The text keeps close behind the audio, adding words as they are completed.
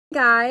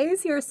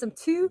Guys, here are some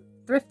two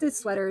thrifted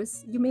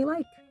sweaters you may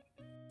like.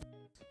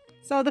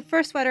 So the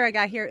first sweater I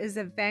got here is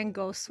a Van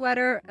Gogh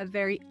sweater, a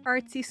very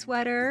artsy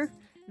sweater.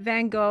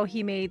 Van Gogh,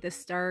 he made the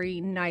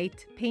Starry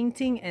Night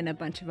painting and a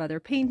bunch of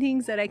other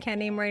paintings that I can't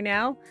name right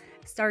now.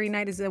 Starry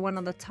Night is the one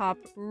on the top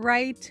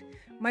right.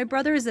 My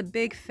brother is a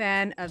big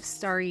fan of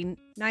Starry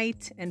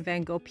Night and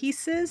Van Gogh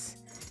pieces.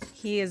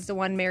 He is the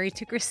one married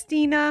to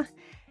Christina.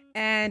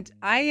 And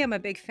I am a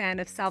big fan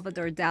of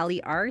Salvador Dali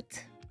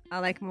art. I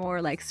like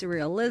more like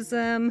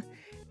surrealism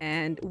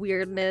and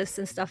weirdness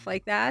and stuff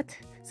like that.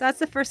 So that's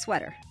the first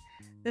sweater.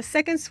 The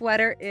second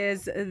sweater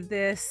is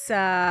this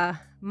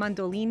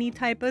Mandolini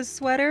type of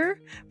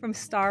sweater from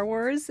Star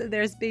Wars.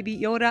 There's Baby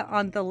Yoda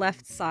on the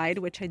left side,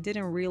 which I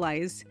didn't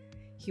realize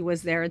he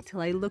was there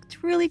until I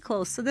looked really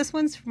close. So this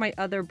one's for my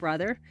other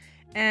brother,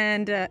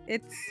 and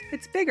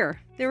it's bigger.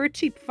 They were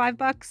cheap,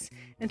 $5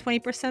 and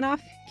 20%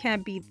 off.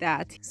 Can't beat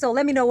that. So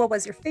let me know what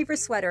was your favorite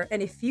sweater,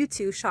 and if you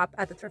too shop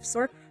at the thrift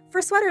store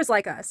for sweaters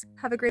like us.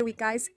 Have a great week, guys.